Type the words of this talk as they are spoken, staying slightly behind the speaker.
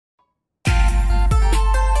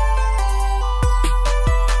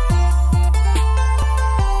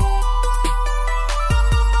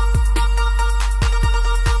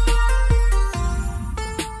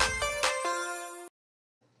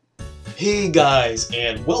Hey guys,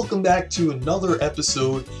 and welcome back to another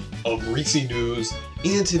episode of Reecee News,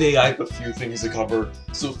 and today I have a few things to cover.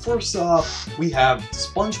 So first off, we have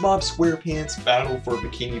Spongebob SquarePants Battle for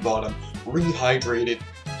Bikini Bottom Rehydrated,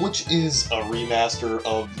 which is a remaster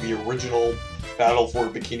of the original Battle for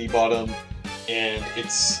Bikini Bottom, and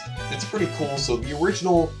it's pretty cool. So the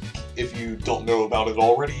original, if you don't know about it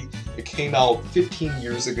already, it came out 15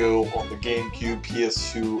 years ago on the GameCube,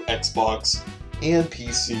 PS2, Xbox, and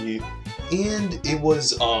PC, and it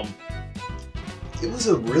was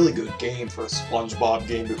a really good game for a SpongeBob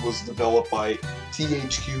game. It was developed by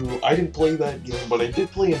THQ. I didn't play that game, but I did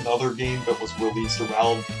play another game that was released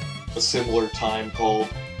around a similar time called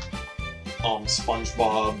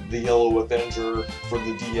SpongeBob The Yellow Avenger for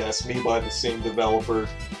the DS, made by the same developer.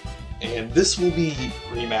 And this will be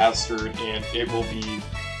remastered, and it will be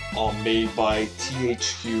made by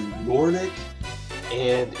THQ Nordic,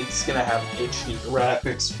 and it's gonna have HD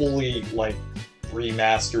graphics, fully like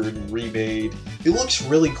remastered and remade. It looks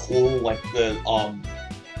really cool, like the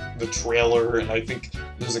trailer, and I think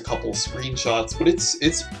there's a couple screenshots, but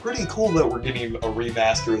it's pretty cool that we're getting a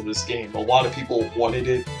remaster of this game. A lot of people wanted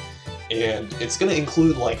it, and it's gonna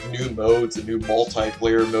include like new modes, a new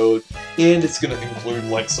multiplayer mode, and it's gonna include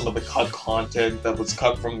like some of the cut content that was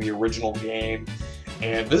cut from the original game.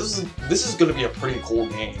 And this is going to be a pretty cool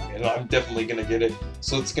game, and I'm definitely going to get it.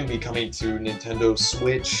 So it's going to be coming to Nintendo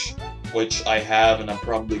Switch, which I have, and I'm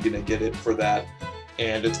probably going to get it for that.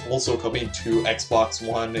 And it's also coming to Xbox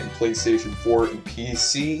One and PlayStation 4 and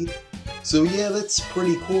PC. So yeah, that's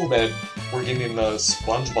pretty cool that we're getting a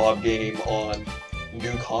SpongeBob game on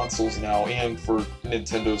new consoles now, and for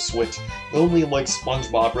Nintendo Switch. The only like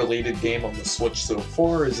SpongeBob related game on the Switch so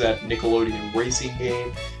far is that Nickelodeon racing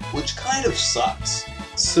game, which kind of sucks.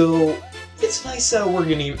 So it's nice that we're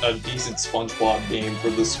getting a decent SpongeBob game for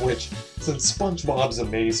the Switch, since SpongeBob's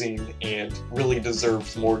amazing and really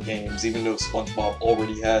deserves more games, even though SpongeBob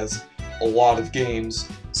already has a lot of games.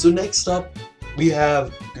 So next up, we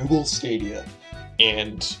have Google Stadia,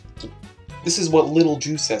 and this is what Little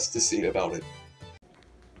Juice has to say about it.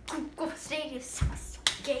 Google Stadia sucks,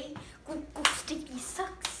 okay? Google Stadia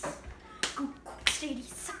sucks. Google Stadia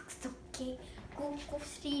sucks, okay? Google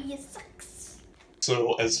Stadia sucks.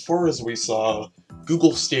 So as far as we saw,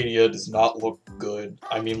 Google Stadia does not look good.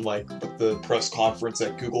 I mean, like with the press conference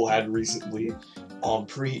that Google had recently on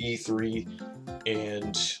pre-E3,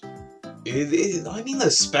 and I mean,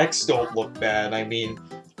 the specs don't look bad. I mean,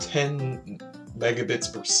 10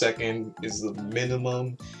 megabits per second is the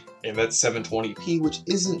minimum, and that's 720p, which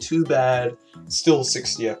isn't too bad. Still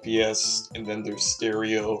 60 FPS, and then there's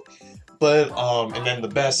stereo. But, and then the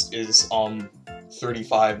best is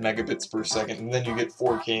 35 megabits per second, and then you get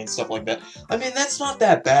 4K and stuff like that. I mean, that's not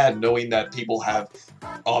that bad, knowing that people have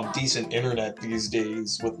decent internet these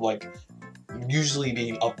days, with like usually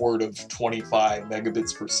being upward of 25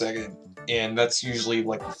 megabits per second. And that's usually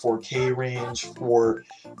like the 4K range for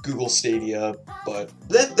Google Stadia, but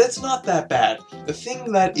that's not that bad. The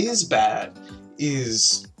thing that is bad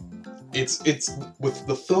is it's with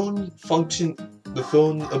the phone function, the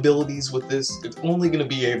phone abilities with this, it's only going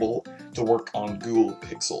to be able to work on Google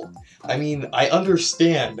Pixel. I mean, I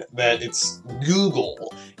understand that it's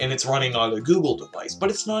Google and it's running on a Google device,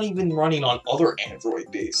 but it's not even running on other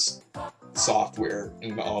Android-based software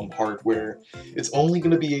and hardware. It's only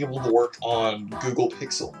going to be able to work on Google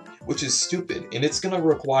Pixel, which is stupid, and it's going to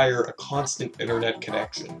require a constant internet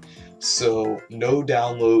connection. So no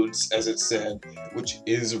downloads, as it said, which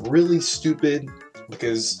is really stupid,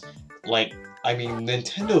 because like, I mean,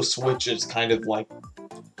 Nintendo Switch is kind of like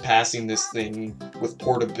passing this thing with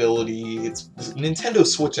portability. Nintendo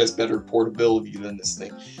Switch has better portability than this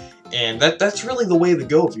thing. And that's really the way to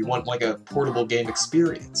go if you want like a portable game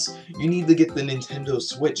experience. You need to get the Nintendo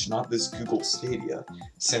Switch, not this Google Stadia.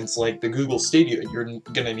 Since like the Google Stadia, you're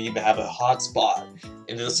gonna need to have a hotspot,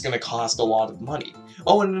 and it's gonna cost a lot of money.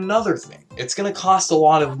 Oh, and another thing, it's gonna cost a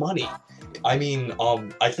lot of money. I mean,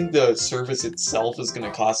 I think the service itself is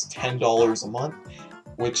gonna cost $10 a month,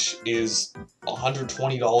 which is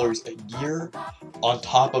 $120 a year on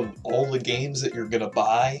top of all the games that you're gonna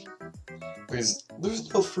buy. Because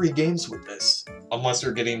there's no free games with this, unless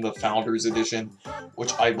you're getting the Founders Edition,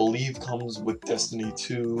 which I believe comes with Destiny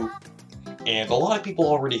 2, and a lot of people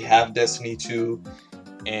already have Destiny 2,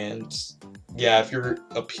 and yeah, if you're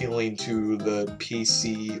appealing to the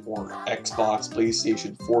PC or Xbox,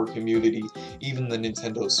 PlayStation 4 community, even the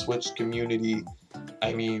Nintendo Switch community,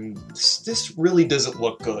 I mean, this really doesn't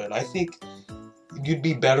look good. I think you'd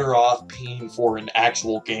be better off paying for an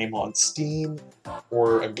actual game on Steam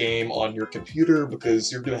or a game on your computer,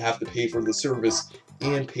 because you're going to have to pay for the service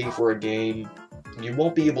and pay for a game You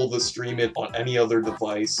won't be able to stream it on any other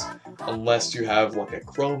device unless you have like a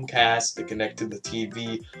Chromecast to connect to the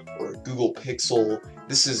TV or a Google Pixel.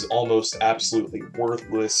 This is almost absolutely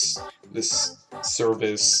worthless, this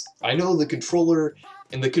service. I know the controller,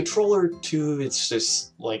 and the controller too, it's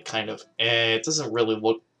just like kind of it doesn't really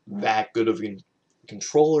look that good of a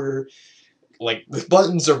controller. Like, the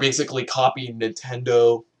buttons are basically copying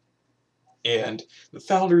Nintendo, and the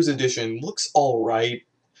Founders Edition looks alright,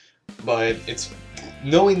 but it's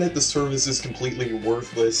knowing that the service is completely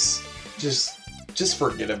worthless, just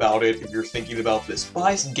forget about it if you're thinking about this.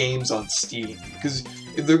 Buy some games on Steam, because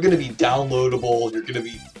they're going to be downloadable, you're going to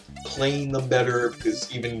be playing them better,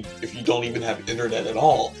 because even if you don't even have internet at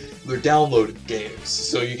all, they're downloaded games,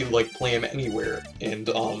 so you can, like, play them anywhere, and,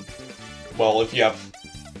 well, if you have,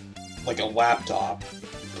 like, a laptop,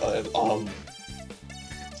 but,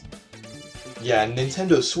 yeah,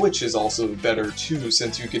 Nintendo Switch is also better too,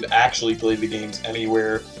 since you could actually play the games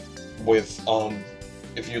anywhere with,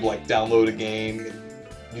 if you, like, download a game,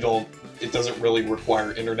 it doesn't really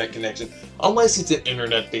require internet connection, unless it's an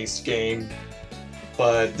internet-based game,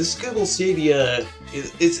 but this Google Stadia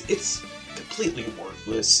it's completely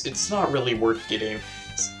worthless. It's not really worth getting.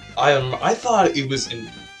 I thought it was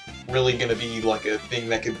really gonna be, like, a thing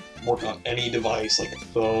that could work on any device, like a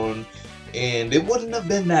phone, and it wouldn't have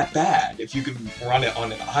been that bad if you could run it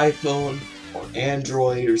on an iPhone or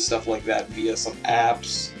Android or stuff like that via some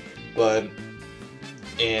apps,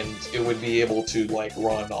 and it would be able to, like,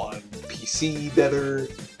 run on PC better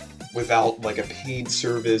without, like, a paid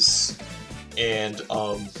service, and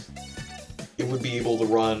it would be able to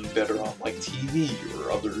run better on, like, TV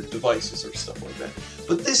or other devices or stuff like that.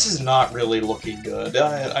 But this is not really looking good.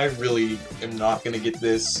 I really am not gonna get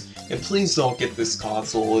this. And please don't get this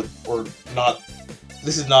console, or not.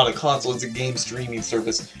 This is not a console, it's a game streaming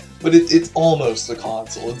service, but it's almost a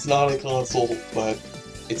console. It's not a console, but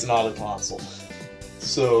it's not a console.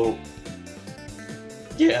 So,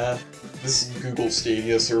 yeah, this Google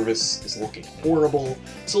Stadia service is looking horrible.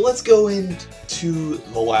 So let's go into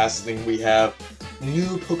the last thing we have,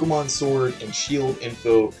 new Pokemon Sword and Shield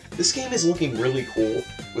info. This game is looking really cool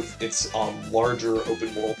with its larger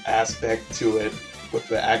open world aspect to it. With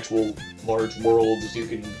the actual large worlds, you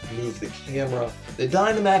can move the camera. The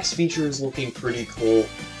Dynamax feature is looking pretty cool.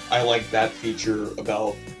 I like that feature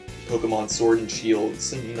about Pokemon Sword and Shield.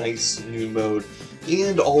 It's a nice new mode.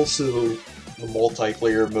 And also the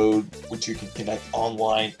multiplayer mode, which you can connect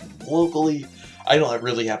online and locally. I don't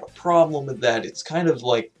really have a problem with that. It's kind of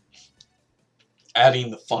like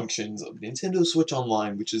adding the functions of Nintendo Switch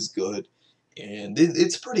Online, which is good. And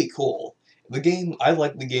it's pretty cool. The game, I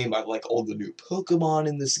like the game, I like all the new Pokemon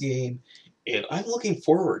in this game, and I'm looking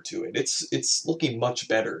forward to it. It's looking much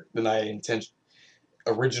better than I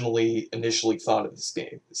initially thought of this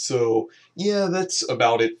game. So, yeah, that's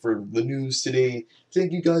about it for the news today.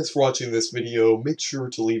 Thank you guys for watching this video. Make sure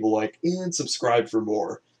to leave a like and subscribe for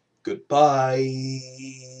more. Goodbye!